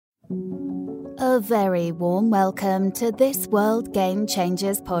A very warm welcome to This World Game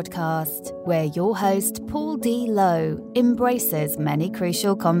Changers podcast, where your host, Paul D. Lowe, embraces many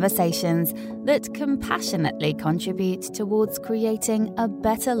crucial conversations that compassionately contribute towards creating a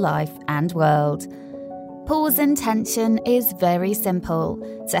better life and world. Paul's intention is very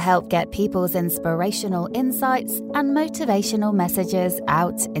simple: to help get people's inspirational insights and motivational messages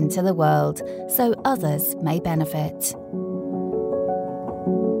out into the world so others may benefit.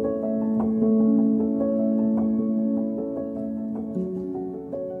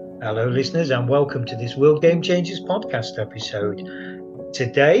 Hello, listeners, and welcome to this World Game Changers podcast episode.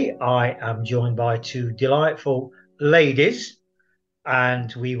 Today, I am joined by two delightful ladies,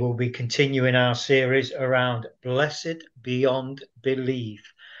 and we will be continuing our series around Blessed Beyond Belief.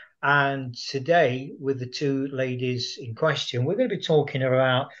 And today, with the two ladies in question, we're going to be talking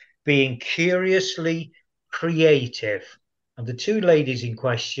about being curiously creative. And the two ladies in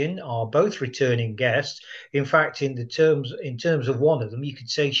question are both returning guests. In fact, in terms of one of them, you could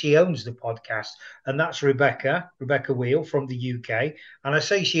say she owns the podcast, and that's Rebecca Wheele from the UK. And I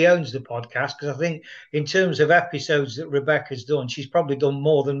say she owns the podcast because I think in terms of episodes that Rebecca's done, she's probably done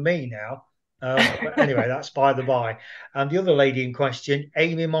more than me now. But anyway, that's by the by. And the other lady in question,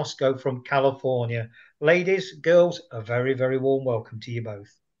 Aimee Mosco from California. Ladies, girls, a very, very warm welcome to you both.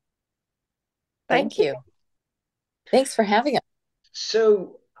 Thank you. Thanks for having us.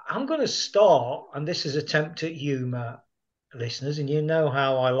 So I'm going to start, and this is attempt at humour, listeners, and you know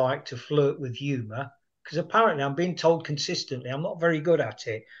how I like to flirt with humour, because apparently I'm being told consistently I'm not very good at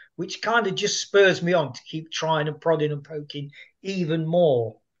it, which kind of just spurs me on to keep trying and prodding and poking even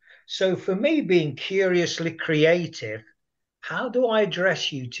more. So for me, being curiously creative, how do I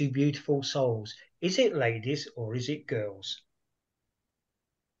address you two beautiful souls? Is it ladies or is it girls?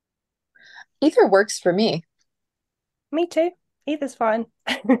 Either works for me. Me too. Either's fine.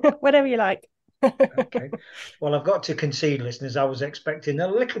 Whatever you like. Okay. Well, I've got to concede, listeners, I was expecting a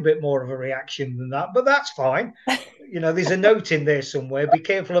little bit more of a reaction than that, but that's fine. You know, there's a note in there somewhere. Be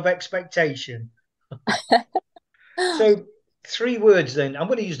careful of expectation. So 3 words then. I'm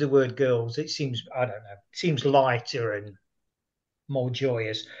going to use the word girls. It seems, I don't know, it seems lighter and more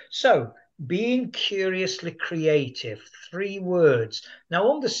joyous. So being curiously creative, 3 words. Now,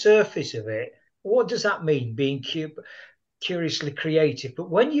 on the surface of it, what does that mean, being curiously creative?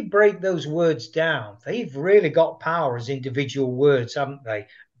 But when you break those words down, they've really got power as individual words, haven't they?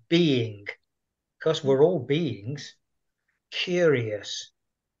 Being, because we're all beings. Curious.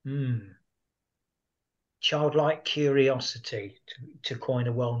 Childlike curiosity, to coin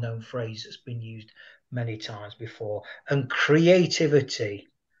a well-known phrase that's been used many times before. And creativity.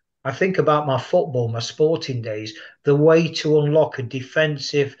 I think about my football, my sporting days, the way to unlock a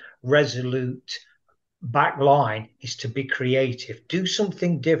defensive, resolute back line is to be creative, do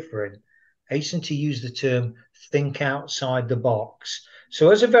something different. Hasten to use the term think outside the box. So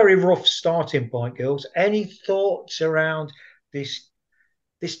as a very rough starting point, girls, any thoughts around this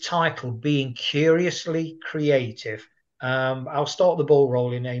title, being curiously creative? I'll start the ball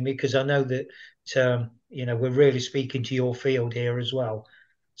rolling, Aimee, because I know that we're really speaking to your field here as well.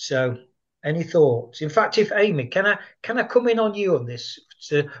 So any thoughts? In fact, if Aimee, can I come in on you on this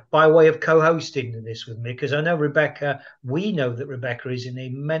by way of co-hosting this with me? Because I know Rebecca, we know that Rebecca is an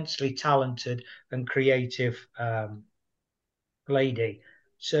immensely talented and creative lady.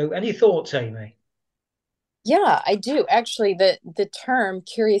 So any thoughts, Aimee? Yeah, I do. Actually, the term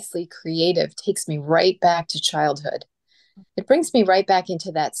curiously creative takes me right back to childhood. It brings me right back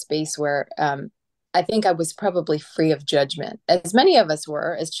into that space where I think I was probably free of judgment, as many of us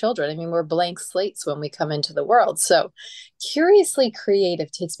were as children. I mean, we're blank slates when we come into the world. So curiously creative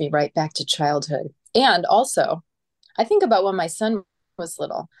takes me right back to childhood. And also, I think about when my son was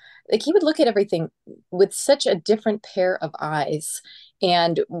little. Like, he would look at everything with such a different pair of eyes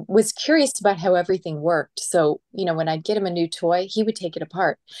and was curious about how everything worked. So, when I'd get him a new toy, he would take it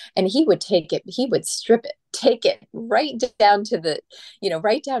apart and he would strip it, take it right down to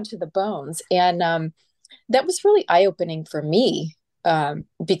the bones. And that was really eye-opening for me,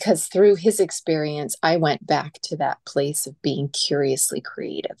 because through his experience, I went back to that place of being curiously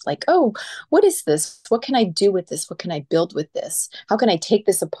creative. Like, oh, what is this? What can I do with this? What can I build with this? How can I take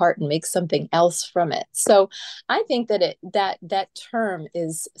this apart and make something else from it? So I think that that term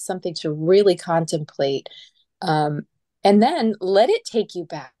is something to really contemplate. And then let it take you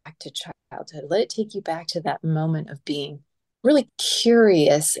back to childhood. Let it take you back to that moment of being really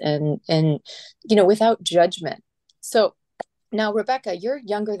curious and without judgment. So now, Rebecca, you're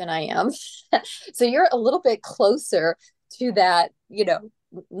younger than I am. So you're a little bit closer to that,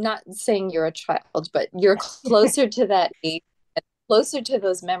 not saying you're a child, but you're closer to that age, closer to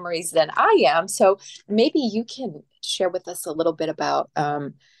those memories than I am. So maybe you can share with us a little bit about,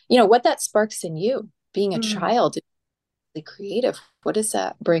 what that sparks in you, being a Mm. child, really creative. What does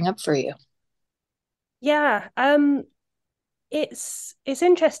that bring up for you? Yeah, it's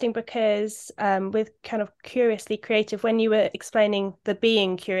interesting because with kind of curiously creative, when you were explaining the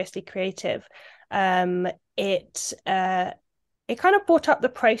being curiously creative, um, it it kind of brought up the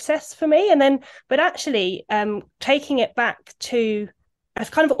process for me, and then but actually taking it back to I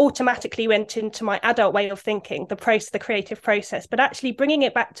kind of automatically went into my adult way of thinking, the creative process, but actually bringing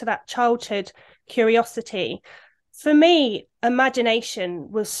it back to that childhood curiosity. For me,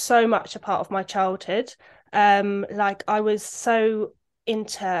 imagination was so much a part of my childhood. Like I was so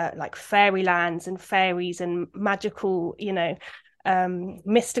into like fairylands and fairies and magical,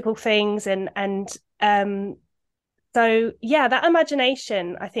 mystical things and so yeah, that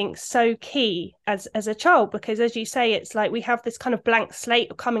imagination I think so key as a child, because as you say, it's like we have this kind of blank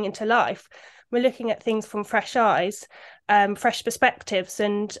slate coming into life. We're looking at things from fresh eyes, fresh perspectives,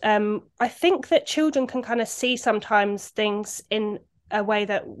 and I think that children can kind of see sometimes things in a way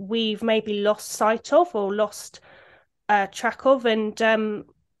that we've maybe lost sight of or lost track of. And I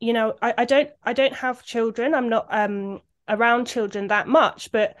don't have children. I'm not around children that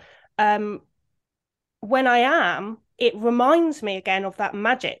much, but um, when I am, it reminds me again of that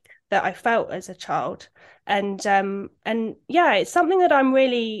magic that I felt as a child. And yeah, it's something that I'm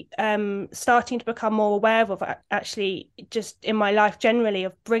really starting to become more aware of actually just in my life generally,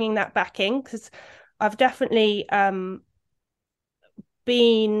 of bringing that back in, because I've definitely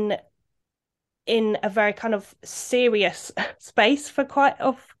been in a very kind of serious space for quite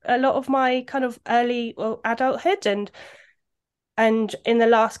of a lot of my kind of early adulthood, and in the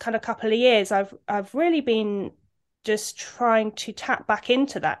last kind of couple of years I've really been just trying to tap back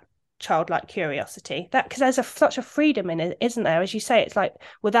into that childlike curiosity, that because such a freedom in it, isn't there? As you say, it's like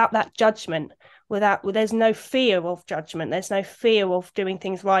without that judgment, there's no fear of judgment, there's no fear of doing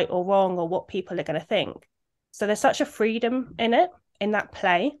things right or wrong or what people are going to think. So there's such a freedom in it, in that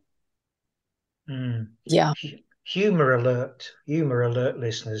play. Yeah. Humor alert,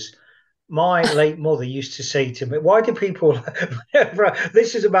 listeners. My late mother used to say to me, "Why do people?"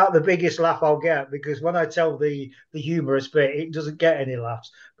 This is about the biggest laugh I'll get, because when I tell the humorous bit, it doesn't get any laughs.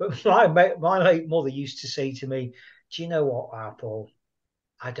 But my late mother used to say to me, "Do you know what, Apple?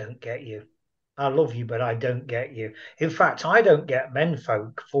 I don't get you. I love you, but I don't get you. In fact, I don't get men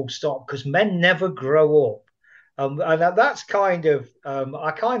folk, full stop, because men never grow up." And that's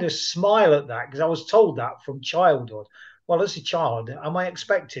I kind of smile at that, because I was told that from childhood. Well, as a child, am I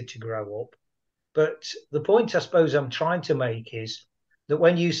expected to grow up? But the point I suppose I'm trying to make is that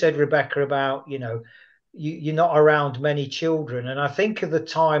when you said, Rebecca, about, you're not around many children, and I think of the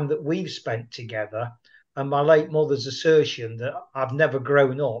time that we've spent together and my late mother's assertion that I've never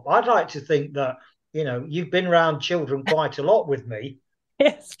grown up. I'd like to think that, you've been around children quite a lot with me.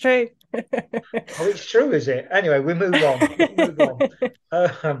 It's true. Oh, it's true, is it? Anyway, we move on. We move on.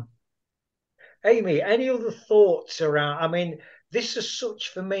 Um, Aimee, any other thoughts around? I mean, this is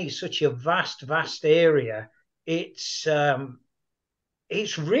for me, such a vast, vast area. It's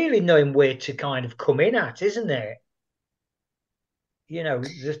really knowing where to kind of come in at, isn't it?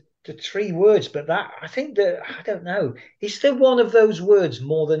 The three words, but that I think that I don't know. Is there one of those words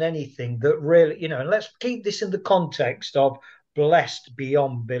more than anything that really, and let's keep this in the context of blessed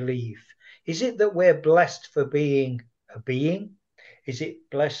beyond belief. Is it that we're blessed for being a being? Is it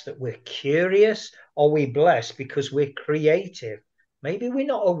blessed that we're curious? Are we blessed because we're creative? Maybe we're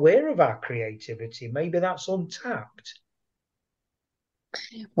not aware of our creativity. Maybe that's untapped.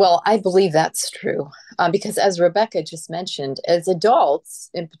 Well, I believe that's true, because as Rebecca just mentioned, as adults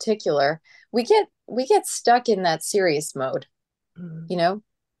in particular, we get stuck in that serious mode, you know,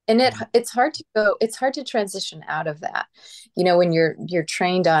 and it's hard to transition out of that, when you're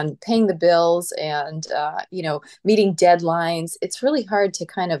trained on paying the bills and meeting deadlines. It's really hard to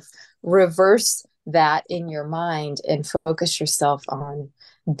kind of reverse that in your mind and focus yourself on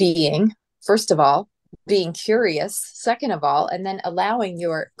being, first of all, being curious, second of all, and then allowing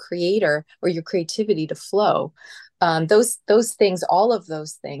your creator or your creativity to flow. Those things, all of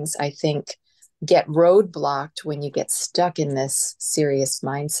those things, I think, get roadblocked when you get stuck in this serious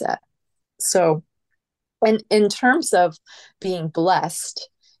mindset. So, and in terms of being blessed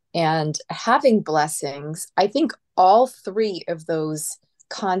and having blessings, I think all three of those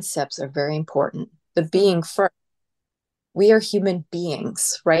concepts are very important. The being first, we are human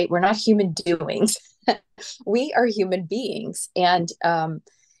beings, right? We're not human doings. We are human beings, and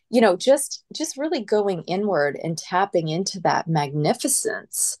just really going inward and tapping into that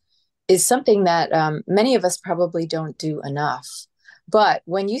magnificence is something that many of us probably don't do enough. But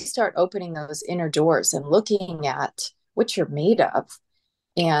when you start opening those inner doors and looking at what you're made of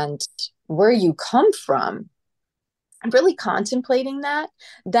and where you come from, and really contemplating that,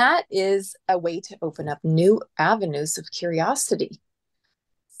 that is a way to open up new avenues of curiosity.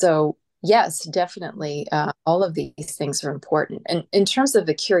 So, yes, definitely, all of these things are important. And in terms of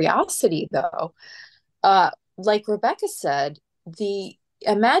the curiosity, though, like Rebecca said, the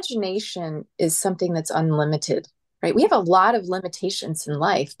imagination is something that's unlimited, right? We have a lot of limitations in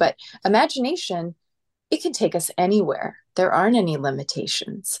life, but imagination, it can take us anywhere. There aren't any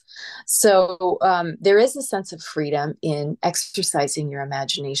limitations. So there is a sense of freedom in exercising your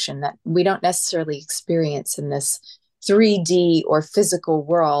imagination that we don't necessarily experience in this 3D or physical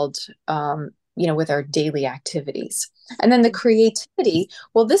world, with our daily activities. And then the creativity,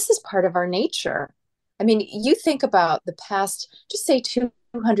 well, this is part of our nature. I mean, you think about the past, just say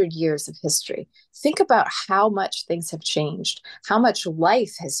 200 years of history. Think about how much things have changed, how much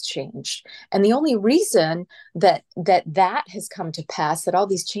life has changed. And the only reason that has come to pass, that all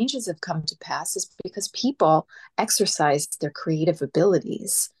these changes have come to pass, is because people exercised their creative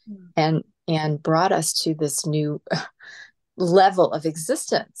abilities and brought us to this new level of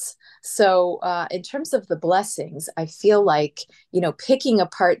existence. So in terms of the blessings, I feel like, picking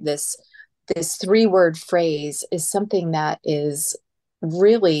apart this 3-word phrase is something that is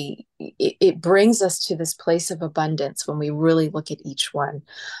really, it brings us to this place of abundance when we really look at each one.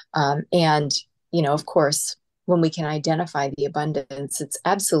 And, of course, when we can identify the abundance, it's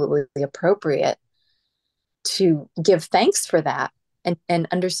absolutely appropriate to give thanks for that and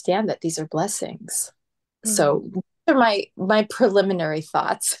understand that these are blessings. So these are my preliminary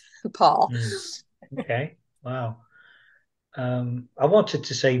thoughts, Paul. Okay. Wow. I wanted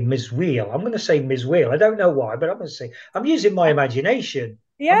to say Ms. Wheele. I'm going to say Ms. Wheele. I don't know why, but I'm going to say I'm using my imagination.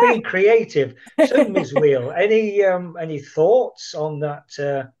 Yeah. I'm being creative. So, Ms. Wheele, any thoughts on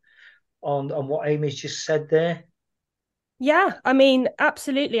that? On what Aimee's just said there? Yeah, I mean,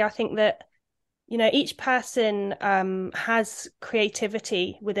 absolutely. I think that each person has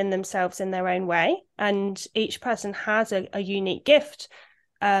creativity within themselves in their own way, and each person has a unique gift.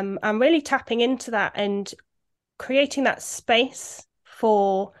 And really tapping into that and creating that space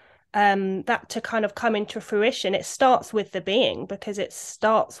for that to kind of come into fruition. It starts with the being, because it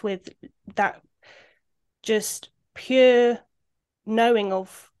starts with that just pure knowing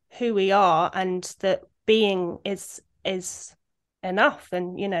of who we are, and that being is enough.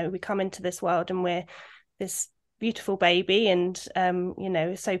 And we come into this world and we're this beautiful baby, and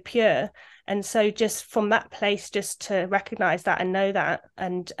so pure. And so just from that place, just to recognize that and know that,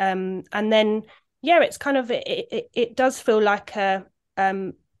 and then it's kind of it does feel like a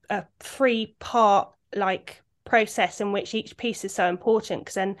 3-part like process in which each piece is so important,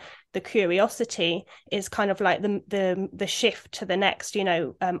 because then the curiosity is kind of like the shift to the next,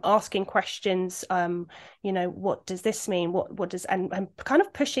 asking questions, what does this mean, what does, and kind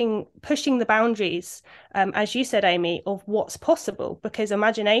of pushing the boundaries, as you said, Aimee, of what's possible, because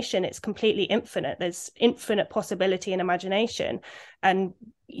imagination, it's completely infinite. There's infinite possibility in imagination, and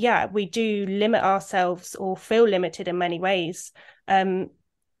we do limit ourselves or feel limited in many ways.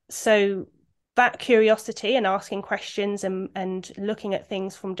 So that curiosity and asking questions and looking at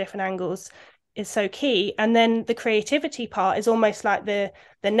things from different angles is so key. And then the creativity part is almost like the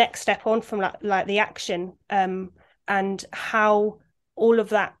next step on from like the action, and how all of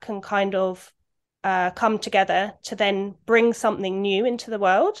that can kind of come together to then bring something new into the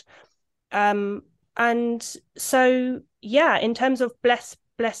world. And so, in terms of blessed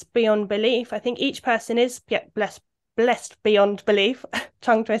beyond belief, I think each person is blessed beyond belief.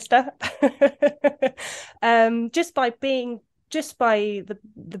 Tongue twister. Just by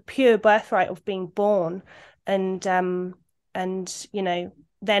the pure birthright of being born, and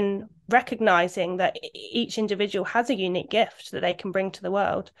then recognizing that each individual has a unique gift that they can bring to the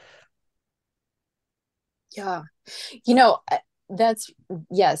world.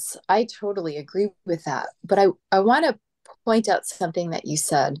 Yes, I totally agree with that. But I want to point out something that you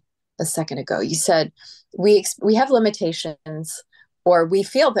said a second ago. You said we have limitations, or we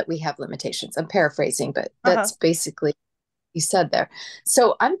feel that we have limitations. I'm paraphrasing, but that's basically you said there.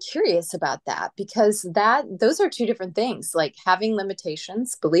 So I'm curious about that, because those are two different things, like having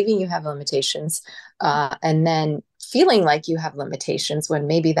limitations, believing you have limitations, and then feeling like you have limitations when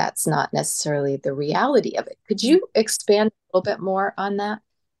maybe that's not necessarily the reality of it. Could you expand a little bit more on that?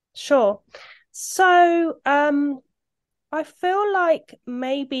 Sure. So I feel like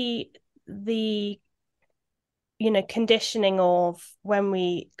maybe the conditioning of when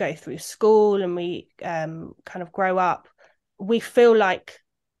we go through school and we kind of grow up, we feel like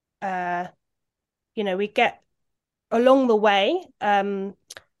we get along the way,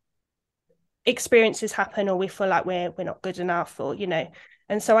 experiences happen, or we feel like we're not good enough, or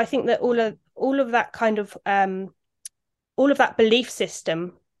and so I think that all of that kind of all of that belief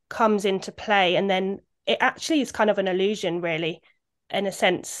system comes into play, and then it actually is kind of an illusion, really, in a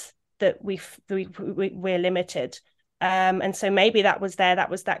sense, that we're limited. And so maybe that was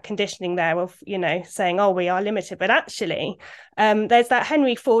that conditioning there of saying, oh, we are limited, but actually there's that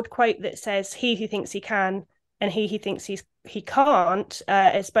Henry Ford quote that says, he who thinks he can and he who thinks he can't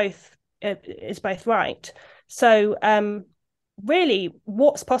is both right. So really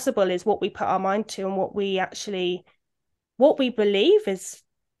what's possible is what we put our mind to, and what we believe is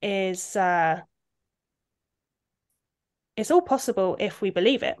it's all possible if we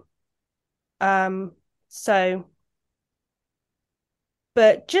believe it. So,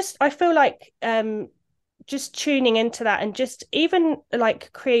 but just I feel like just tuning into that, and just even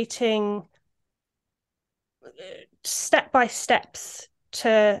like creating step by steps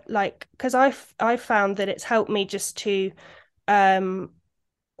to, like, because I've found that it's helped me just to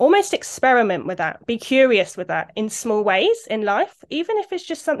almost experiment with that, be curious with that in small ways in life, even if it's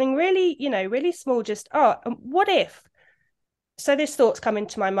just something really, really small. Just, what if? So this thought's come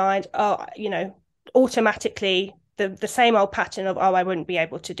into my mind, automatically the same old pattern of, I wouldn't be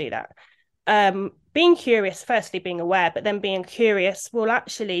able to do that. Being curious, firstly being aware, but then being curious, well,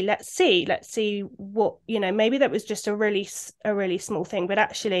 actually, let's see what, maybe that was just a really small thing, but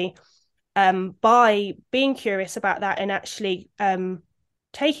actually by being curious about that, and actually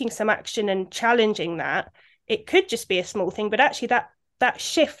taking some action and challenging that, it could just be a small thing, but actually that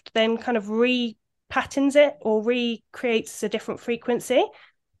shift then kind of re-patterns it, or recreates a different frequency.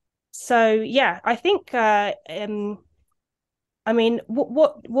 So yeah, I think I mean,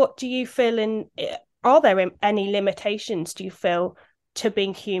 what do you feel are there any limitations, do you feel, to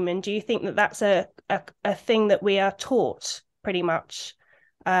being human? Do you think that that's a thing that we are taught pretty much?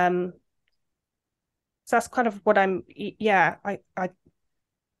 So that's kind of what I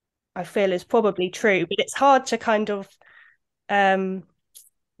feel is probably true, but it's hard to kind of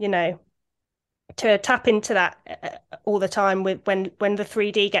to tap into that all the time, with when the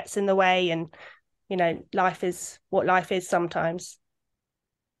 3D gets in the way, and life is what life is sometimes.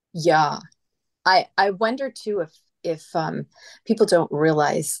 Yeah. I wonder too if people don't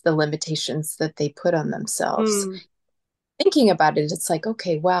realize the limitations that they put on themselves. Thinking about it, it's like,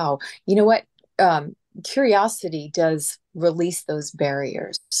 okay, wow, you know what? Curiosity does release those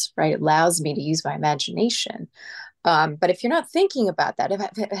barriers, right? It allows me to use my imagination. But if you're not thinking about that, if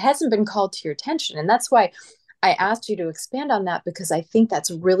it hasn't been called to your attention, and that's why I asked you to expand on that, because I think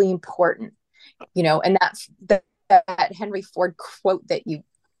that's really important, and that Henry Ford quote that you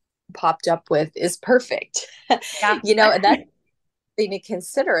popped up with is perfect. Yeah. And that's thing to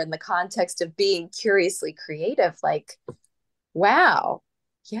consider in the context of being curiously creative. Like, wow,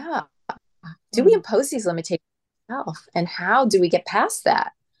 yeah. Do we impose these limitations on ourselves, and how do we get past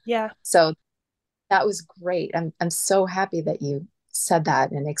that? Yeah. So that was great. I'm so happy that you said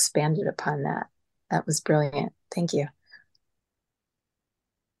that and expanded upon that. That was brilliant. Thank you.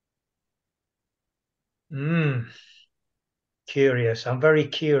 Curious. I'm very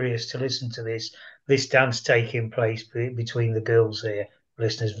curious to listen to this dance taking place between the girls here.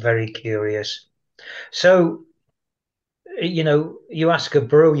 Listeners, very curious. So, you ask a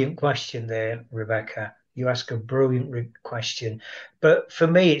brilliant question there, Rebecca. You ask a brilliant question. But for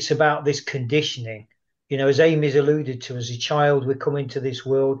me, it's about this conditioning. As Amy's alluded to, as a child, we come into this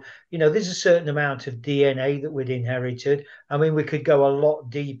world, there's a certain amount of DNA that we'd inherited. I mean, we could go a lot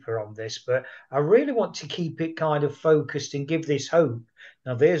deeper on this, but I really want to keep it kind of focused and give this hope.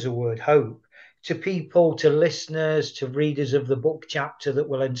 Now, there's a word, hope, to people, to listeners, to readers of the book chapter that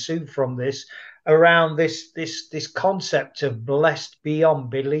will ensue from this, around this concept of blessed beyond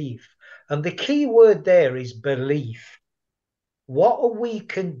belief. And the key word there is belief. What are we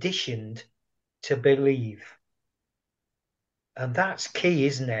conditioned to believe? And that's key,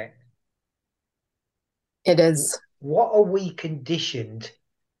 isn't it? It is. What are we conditioned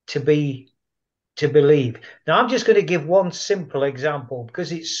to believe? Now, I'm just going to give one simple example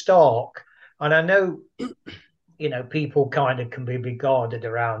because it's stark, and I know people kind of can be regarded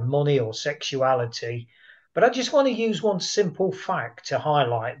around money or sexuality. But I just want to use one simple fact to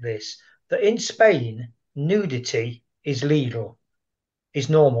highlight this, that in Spain, nudity is legal, is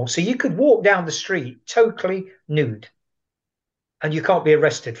normal. So you could walk down the street totally nude and you can't be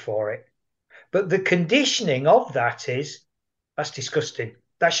arrested for it. But the conditioning of that is, that's disgusting.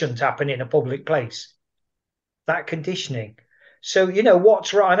 That shouldn't happen in a public place. That conditioning. So,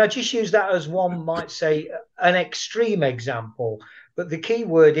 what's right. And I just use that as one might say an extreme example. But the key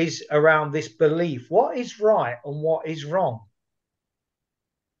word is around this belief. What is right and what is wrong?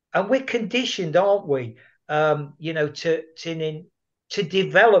 And we're conditioned, aren't we? To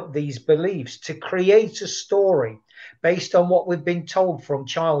develop these beliefs, to create a story based on what we've been told from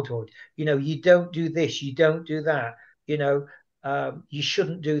childhood. You don't do this, you don't do that. You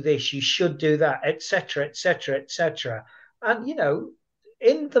shouldn't do this, you should do that, etc., etc., etc. And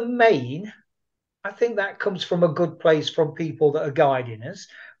in the main, I think that comes from a good place from people that are guiding us,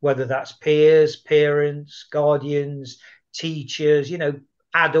 whether that's peers, parents, guardians, teachers,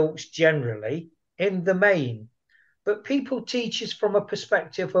 adults generally, in the main. But people teach us from a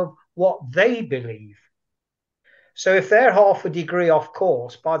perspective of what they believe. So if they're half a degree off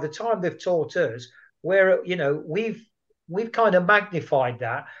course, by the time they've taught us, we've kind of magnified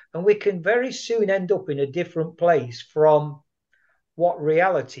that, and we can very soon end up in a different place from what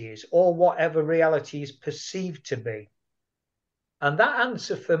reality is, or whatever reality is perceived to be. And that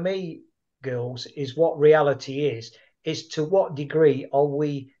answer for me, girls, is what reality is to what degree are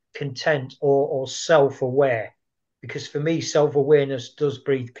we content or self-aware? Because for me, self-awareness does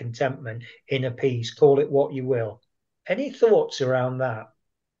breed contentment, inner peace, call it what you will. Any thoughts around that?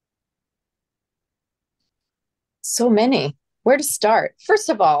 So many. Where to start? First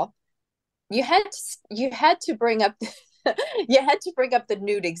of all, you had to bring up you had to bring up the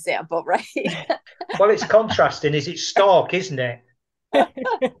nude example, right? Well, it's contrasting. Is it stark, isn't it? Well,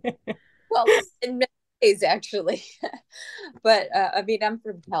 in many ways, actually. But I mean, I'm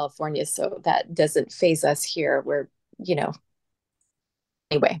from California, so that doesn't phase us here.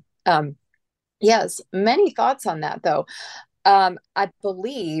 Anyway. Yes, many thoughts on that, though. I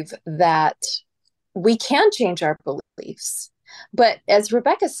believe that we can change our beliefs. But as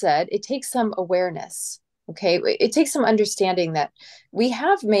Rebecca said, it takes some awareness. Okay. It takes some understanding that we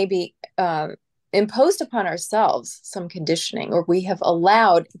have maybe imposed upon ourselves some conditioning, or we have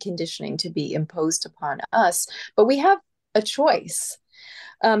allowed conditioning to be imposed upon us, but we have a choice.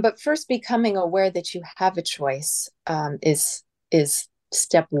 But first, becoming aware that you have a choice is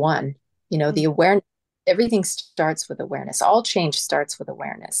step one. The awareness. Everything starts with awareness. All change starts with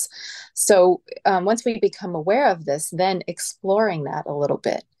awareness. So once we become aware of this, then exploring that a little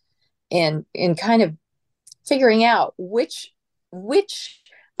bit and kind of figuring out which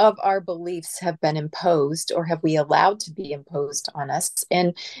of our beliefs have been imposed, or have we allowed to be imposed on us,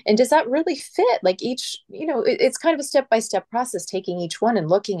 and does that really fit? Like it's kind of a step-by-step process, taking each one and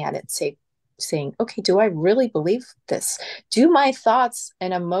looking at it, saying, okay, do I really believe this? Do my thoughts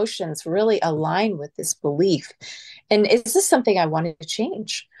and emotions really align with this belief? And is this something I wanted to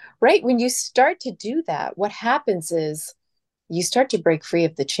change? Right? When you start to do that, what happens is you start to break free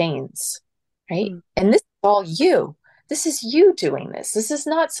of the chains, right? And this is all you. This is you doing this. This is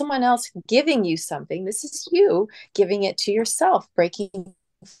not someone else giving you something. This is you giving it to yourself, breaking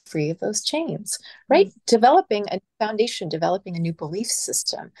free of those chains, right? Developing a foundation, developing a new belief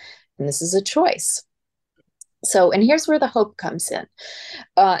system. And this is a choice. So, and here's where the hope comes in.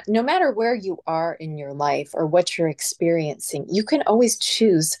 No matter where you are in your life or what you're experiencing, you can always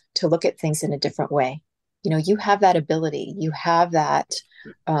choose to look at things in a different way. You have that ability. You have that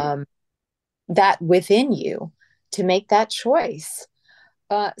that within you to make that choice.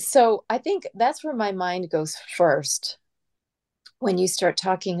 So I think that's where my mind goes first when you start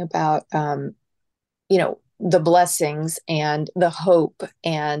talking about, the blessings and the hope,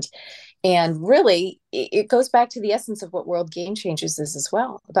 and really it goes back to the essence of what World Game Changers is as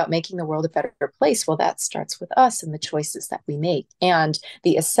well, about making the world a better place. Well, that starts with us and the choices that we make and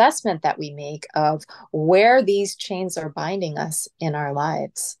the assessment that we make of where these chains are binding us in our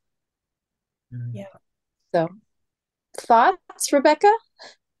lives. Yeah. So thoughts, Rebecca?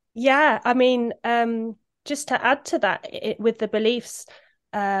 Yeah, I mean, just to add to that, with the beliefs,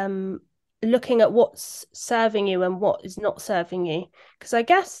 looking at what's serving you and what is not serving you, because I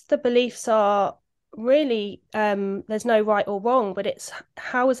guess the beliefs are really, there's no right or wrong, but it's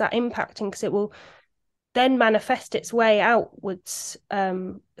how is that impacting, because it will then manifest its way outwards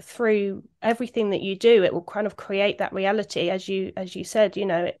through everything that you do. It will kind of create that reality, as you said,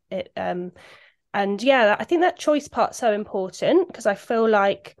 and yeah, I think that choice part's so important, because I feel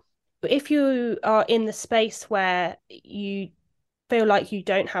like if you are in the space where you feel like you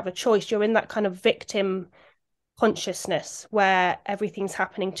don't have a choice, you're in that kind of victim consciousness where everything's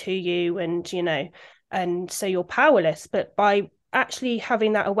happening to you, and so you're powerless. But by actually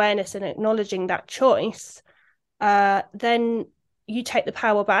having that awareness and acknowledging that choice, then you take the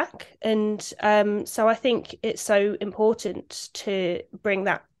power back. And so I think it's so important to bring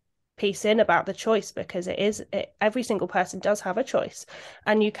that piece in about the choice, because every single person does have a choice,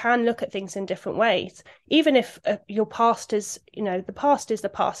 and you can look at things in different ways. Even if your past is, the past is the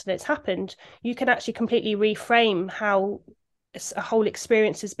past and it's happened, you can actually completely reframe how a whole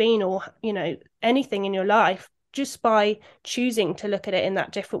experience has been, or anything in your life, just by choosing to look at it in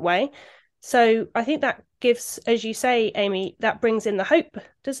that different way. So I think that gives, as you say, Aimee, that brings in the hope,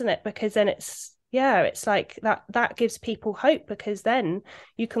 doesn't it? Because then it's like that gives people hope, because then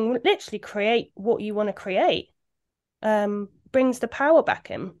you can literally create what you want to create. Brings the power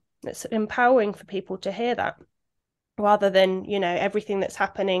back in. It's empowering for people to hear that, rather than everything that's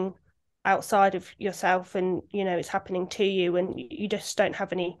happening outside of yourself, and it's happening to you, and you just don't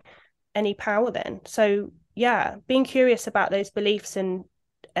have any power then. So yeah, being curious about those beliefs, and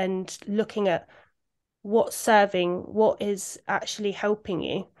looking at what's serving, what is actually helping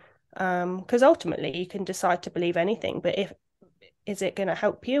you. Because ultimately you can decide to believe anything, but is it going to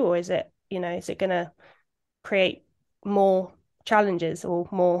help you, or is it going to create more challenges or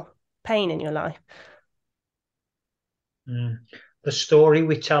more pain in your life? The story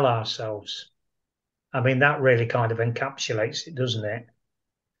we tell ourselves. I mean, that really kind of encapsulates it, doesn't it?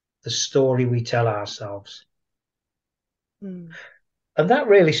 The story we tell ourselves. And that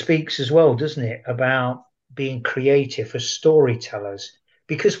really speaks as well, doesn't it, about being creative as storytellers,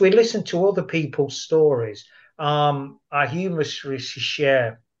 because we listen to other people's stories. I humorously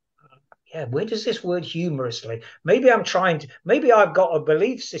share. Yeah, where does this word humorously? Maybe I've got a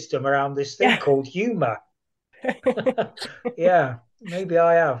belief system around this thing called humor. Yeah, maybe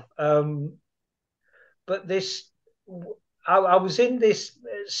I have. But I was in this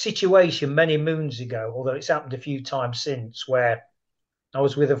situation many moons ago, although it's happened a few times since, where I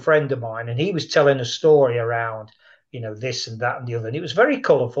was with a friend of mine, and he was telling a story around, this and that and the other. And it was very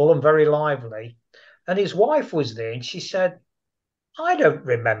colourful and very lively. And his wife was there, and she said, I don't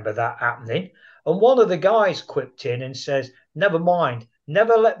remember that happening. And one of the guys quipped in and says, never mind,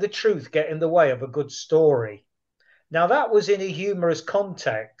 never let the truth get in the way of a good story. Now, that was in a humorous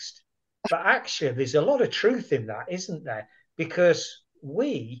context, but actually, there's a lot of truth in that, isn't there? Because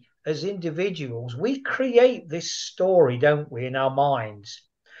we, as individuals, we create this story, don't we, in our minds?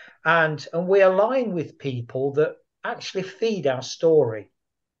 And we align with people that actually feed our story.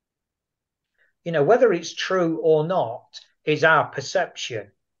 Whether it's true or not is our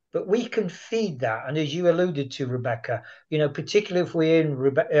perception, but we can feed that. And as you alluded to, Rebecca, particularly if we're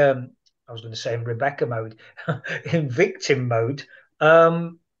in I was going to say in Rebecca mode, in victim mode,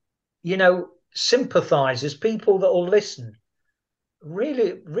 sympathizers, people that will listen,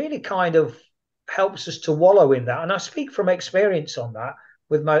 really, really kind of helps us to wallow in that. And I speak from experience on that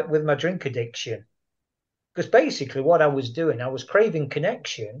with my drink addiction, because basically what I was doing, I was craving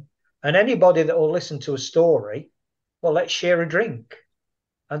connection, and anybody that will listen to a story, well, let's share a drink.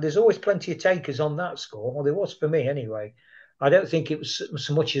 And there's always plenty of takers on that score. Well, there was for me anyway. I don't think it was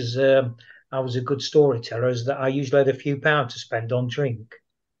so much as I was a good storyteller as that I usually had a few pounds to spend on drink.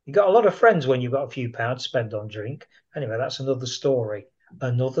 You got a lot of friends when you've got a few pounds to spend on drink. Anyway, that's another story.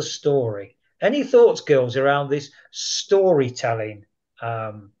 Another story. Any thoughts, girls, around this storytelling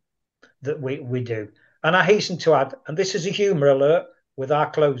that we do? And I hasten to add, and this is a humour alert with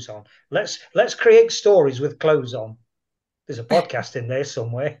our clothes on. Let's create stories with clothes on. There's a podcast in there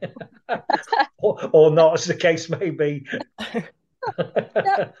somewhere, or not, as the case may be.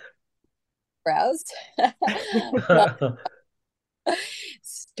 Browsed.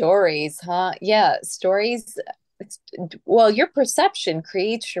 Stories, huh? Yeah, stories. Well, your perception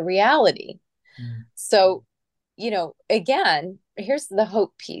creates your reality. So, again, here's the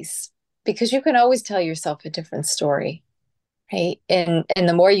hope piece, because you can always tell yourself a different story, right? And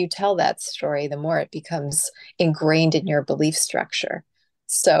the more you tell that story, the more it becomes ingrained in your belief structure.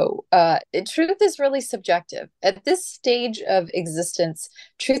 So truth is really subjective. At this stage of existence,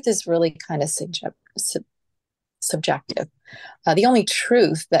 truth is really kind of subjective. The only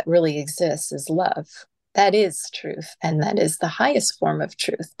truth that really exists is love. That is truth, and that is the highest form of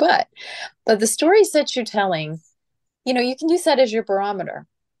truth. But the stories that you're telling, you can use that as your barometer.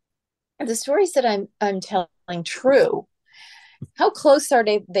 The stories that I'm telling true, how close are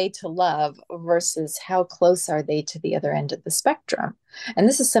they to love versus how close are they to the other end of the spectrum? And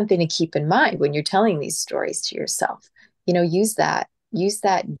this is something to keep in mind when you're telling these stories to yourself. Use that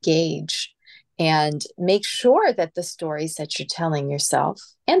gauge, and make sure that the stories that you're telling yourself,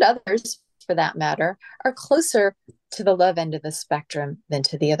 and others for that matter, are closer to the love end of the spectrum than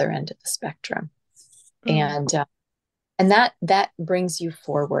to the other end of the spectrum. And that brings you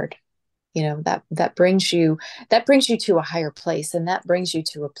forward. That brings you to a higher place, and that brings you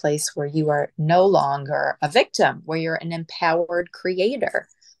to a place where you are no longer a victim, where you're an empowered creator.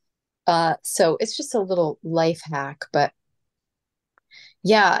 So it's just a little life hack, but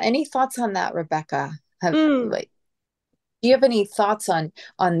yeah, any thoughts on that, Rebecca? Mm. Like, do you have any thoughts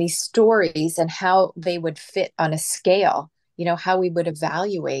on these stories and how they would fit on a scale? You know, how we would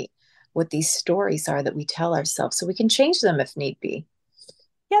evaluate what these stories are that we tell ourselves so we can change them if need be.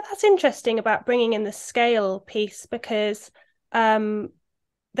 Yeah, that's interesting about bringing in the scale piece because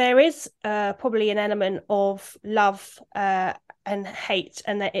there is probably an element of love and hate,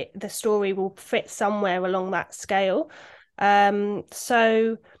 and that the story will fit somewhere along that scale.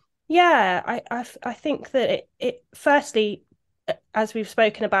 So, yeah, I think that it firstly, as we've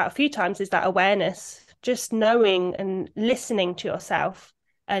spoken about a few times, is that awareness, just knowing and listening to yourself,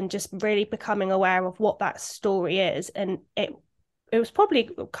 and just really becoming aware of what that story is, and it was probably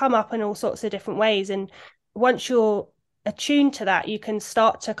come up in all sorts of different ways, and once you're attuned to that, you can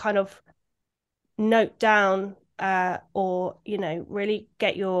start to kind of note down or, you know, really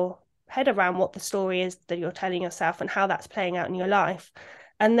get your head around what the story is that you're telling yourself and how that's playing out in your life.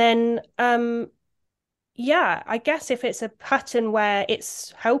 And then, yeah, I guess if it's a pattern where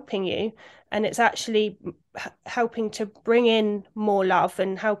it's helping you and it's actually helping to bring in more love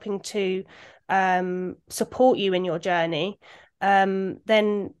and helping to support you in your journey,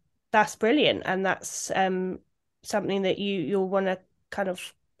 then that's brilliant. And that's something that you'll want to kind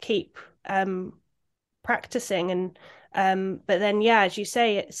of keep practicing. And but then, yeah, as you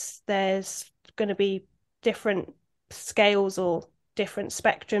say, there's going to be different scales or different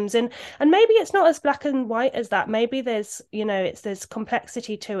spectrums, and maybe it's not as black and white as that. Maybe there's, you know, there's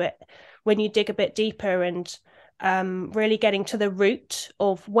complexity to it when you dig a bit deeper, and really getting to the root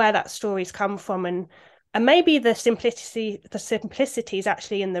of where that story's come from. And maybe the simplicity is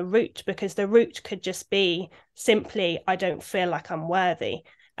actually in the root, because the root could just be simply, I don't feel like I'm worthy.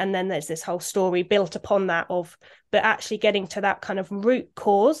 And then there's this whole story built upon that of, but actually getting to that kind of root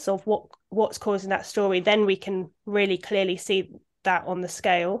cause of what's causing that story, then we can really clearly see that on the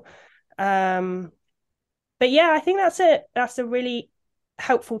scale. But yeah, I think that's a really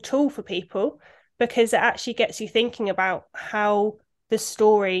helpful tool for people, because it actually gets you thinking about how the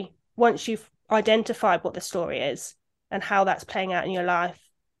story, once you've identified what the story is and how that's playing out in your life,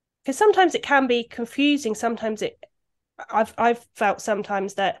 because sometimes it can be confusing. Sometimes I've felt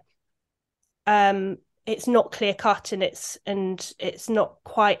sometimes that it's not clear cut, and it's not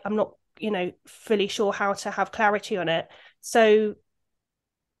quite, I'm not, you know, fully sure how to have clarity on it. So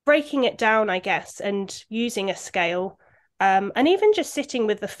breaking it down, I guess, and using a scale, and even just sitting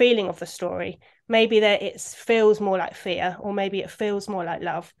with the feeling of the story, maybe that it feels more like fear, or maybe it feels more like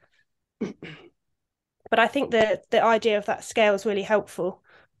love. But I think the idea of that scale is really helpful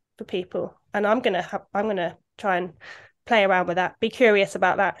for people, and I'm gonna try and play around with that, be curious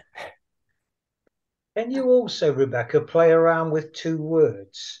about that. Can you also, Rebecca, play around with two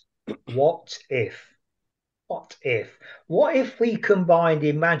words? What if? What if? What if we combined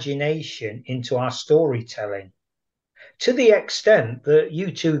imagination into our storytelling? To the extent that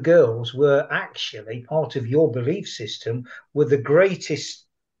you two girls were actually part of your belief system, were the greatest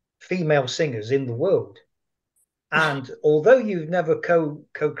female singers in the world. And although you've never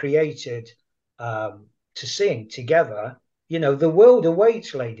co-created to sing together, you know, the world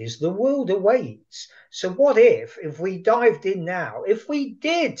awaits, ladies. The world awaits. So what if we dived in now, if we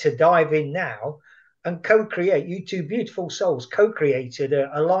did to dive in now and co-create, you two beautiful souls co-created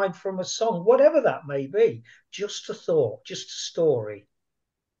a line from a song, whatever that may be, just a thought, just a story.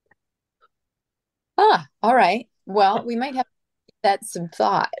 All right. Well, we might have that some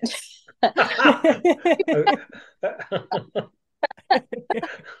thought.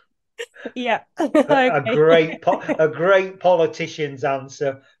 Yeah. a Okay. great a great politician's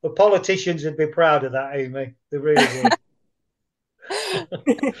answer. The politicians would be proud of that, Aimee. They really would.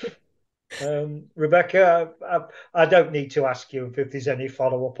 Rebecca, I don't need to ask you if there's any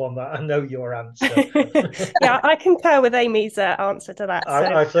follow up on that. I know your answer. Yeah, I concur with Amy's answer to that. So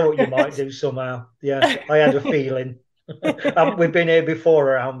I thought you might do somehow. Yes, I had a feeling. We've been here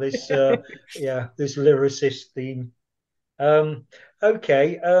before around this, this lyricist theme. Um,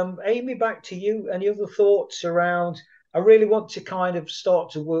 okay, Aimee, back to you. Any other thoughts around? I really want to kind of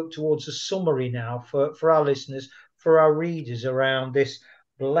start to work towards a summary now for our listeners, for our readers around this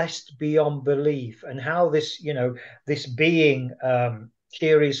blessed beyond belief and how this, you know, this being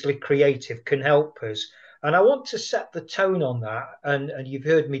curiously creative can help us. And I want to set the tone on that. And you've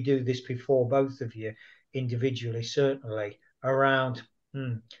heard me do this before, both of you, individually, certainly, around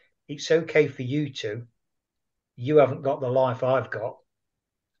it's okay for you to. You haven't got the life I've got.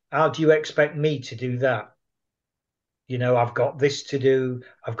 How do you expect me to do that? You know, I've got this to do,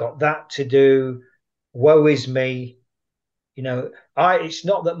 I've got that to do. Woe is me. It's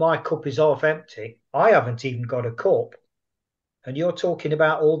not that my cup is half empty. I haven't even got a cup. And you're talking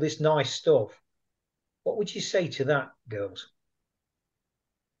about all this nice stuff. What would you say to that, girls?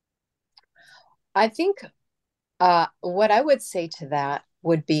 I think what I would say to that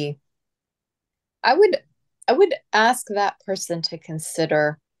would be I would ask that person to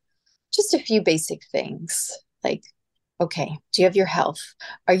consider just a few basic things like, okay, do you have your health?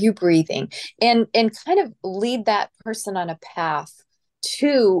 Are you breathing? And kind of lead that person on a path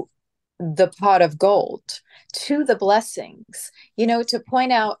to the pot of gold, to the blessings, to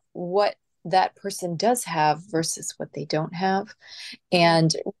point out what that person does have versus what they don't have,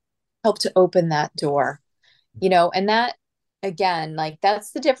 and help to open that door, and that, again, like,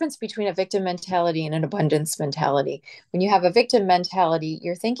 that's the difference between a victim mentality and an abundance mentality. When you have a victim mentality,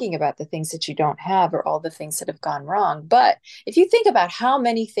 you're thinking about the things that you don't have or all the things that have gone wrong. But if you think about how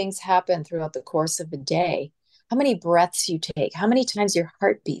many things happen throughout the course of a day, how many breaths you take, how many times your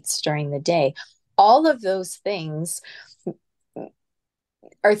heart beats during the day, all of those things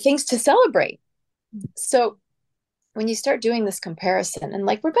are things to celebrate. So when you start doing this comparison, and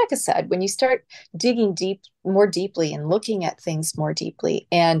like Rebecca said, when you start digging more deeply and looking at things more deeply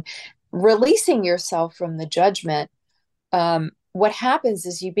and releasing yourself from the judgment, what happens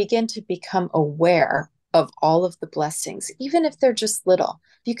is you begin to become aware of all of the blessings, even if they're just little.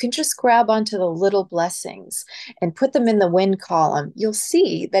 You can just grab onto the little blessings and put them in the win column. You'll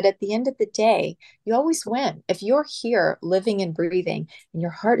see that at the end of the day, you always win. If you're here living and breathing and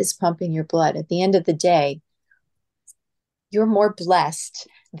your heart is pumping your blood, at the end of the day, you're more blessed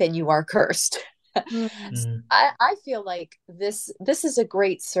than you are cursed. Mm-hmm. I feel like this is a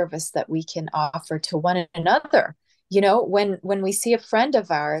great service that we can offer to one another. When we see a friend of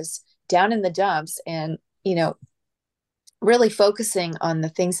ours down in the dumps and, really focusing on the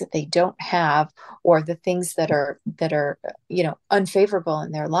things that they don't have, or the things that are unfavorable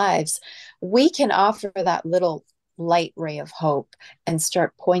in their lives, we can offer that little light ray of hope and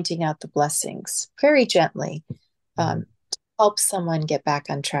start pointing out the blessings very gently, to help someone get back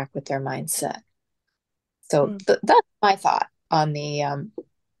on track with their mindset. So that's my thought on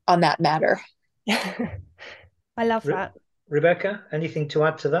that matter. I love that. Rebecca, anything to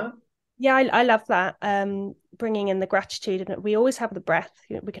add to that? Yeah, I love that. Bringing in the gratitude, and we always have the breath.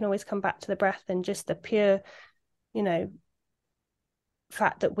 We can always come back to the breath and just the pure,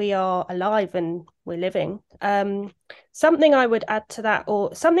 fact that we are alive and we're living. Something I would add to that,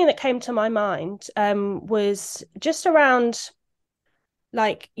 or something that came to my mind, was just around,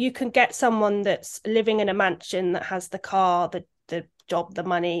 like, you can get someone that's living in a mansion that has the car, the job, the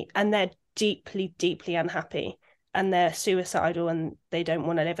money, and they're deeply, deeply unhappy, and they're suicidal and they don't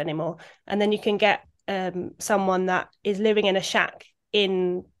want to live anymore. And then you can get someone that is living in a shack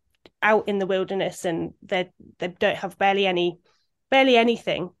out in the wilderness, and they don't have barely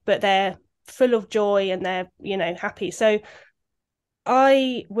anything, but they're full of joy and they're happy. So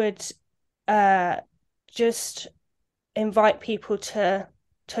I would just invite people to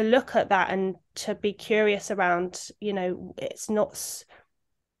look at that and to be curious around, it's not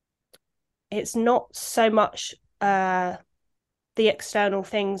so much the external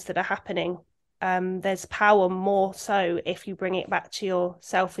things that are happening. There's power more so if you bring it back to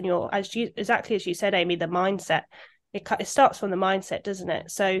yourself and exactly as you said, Aimee, the mindset. It starts from the mindset, doesn't it?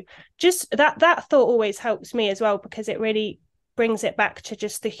 So just that thought always helps me as well, because it really brings it back to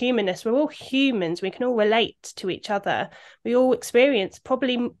just the humanness. We're all humans. We can all relate to each other. We all experience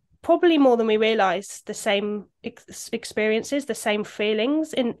probably more than we realize the same experiences, the same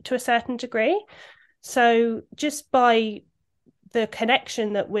feelings to a certain degree. So just by the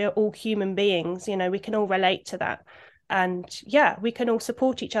connection that we're all human beings, we can all relate to that. And yeah, we can all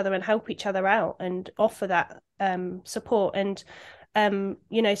support each other and help each other out and offer that support. And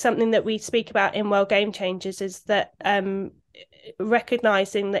something that we speak about in World Game Changers is that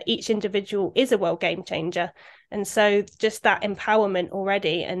recognizing that each individual is a world game changer. And so just that empowerment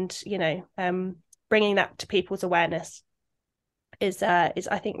already, and bringing that to people's awareness is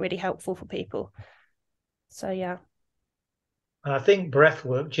I think really helpful for people. So yeah. And I think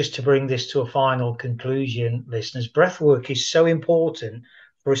breathwork, just to bring this to a final conclusion, listeners, breathwork is so important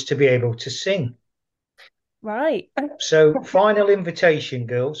for us to be able to sing. Right. So, final invitation,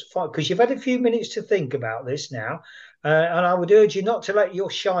 girls, because you've had a few minutes to think about this now. And I would urge you not to let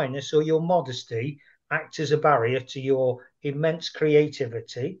your shyness or your modesty act as a barrier to your immense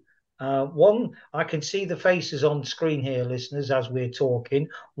creativity. One, I can see the faces on screen here, listeners, as we're talking.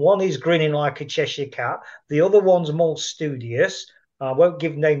 One is grinning like a Cheshire cat. The other one's more studious. I won't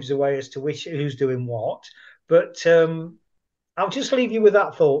give names away as to who's doing what. But I'll just leave you with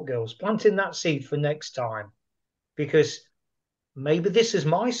that thought, girls, planting that seed for next time. Because maybe this is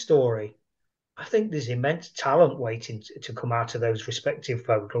my story. I think there's immense talent waiting to come out of those respective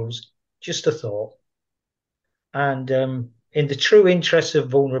vocals. Just a thought. And in the true interest of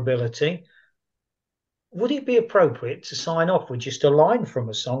vulnerability, would it be appropriate to sign off with just a line from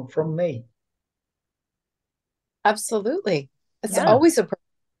a song from me? Absolutely. It's Yeah. always a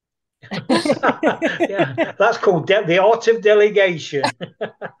Yeah, that's called the art of delegation.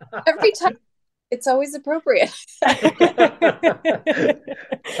 every time it's always appropriate.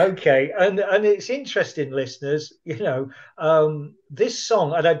 Okay, and it's interesting, listeners. This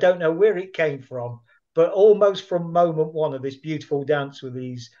song, and I don't know where it came from, but almost from moment one of this beautiful dance with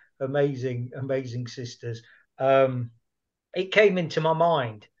these amazing sisters, it came into my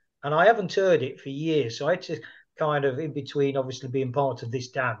mind, and I haven't heard it for years. So I had to kind of, in between, obviously being part of this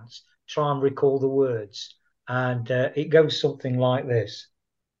dance, try and recall the words, and it goes something like this.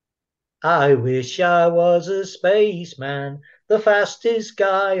 I wish I was a spaceman, the fastest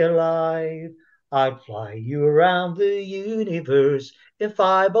guy alive. I'd fly you around the universe in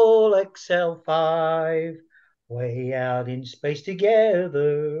Fireball XL5. Way out in space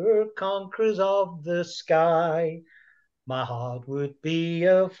together, conquerors of the sky. My heart would be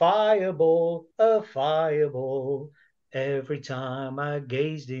a fireball, every time I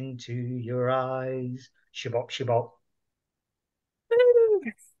gazed into your eyes. Shabop, shabop.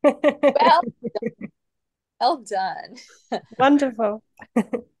 Well, well done. Wonderful.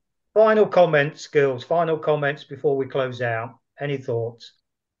 Final comments, girls. Final comments before we close out. Any thoughts?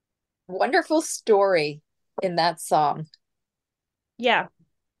 Wonderful story in that song. Yeah,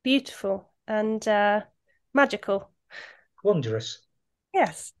 beautiful and magical. Wondrous.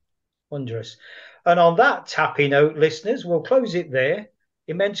 Yes. Wondrous. And on that happy note, listeners, we'll close it there.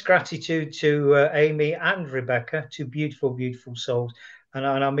 Immense gratitude to Aimee and Rebecca, two beautiful souls. And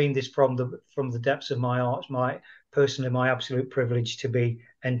I mean this from the depths of my heart. Personally, my absolute privilege to be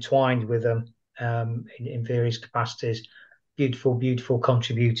entwined with them in various capacities. Beautiful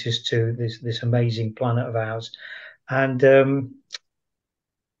contributors to this amazing planet of ours. And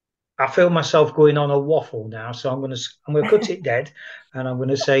I feel myself going on a waffle now, so I'm gonna cut it dead, and I'm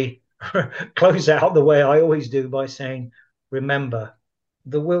gonna say close out the way I always do by saying, remember,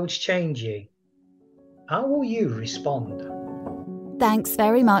 the world's changing. How will you respond? Thanks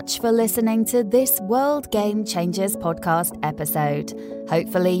very much for listening to this World Game Changers podcast episode.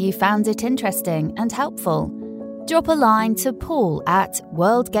 Hopefully you found it interesting and helpful. Drop a line to Paul at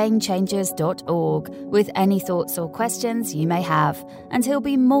worldgamechangers.org with any thoughts or questions you may have, and he'll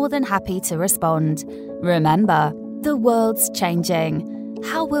be more than happy to respond. Remember, the world's changing.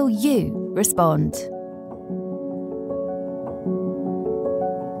 How will you respond?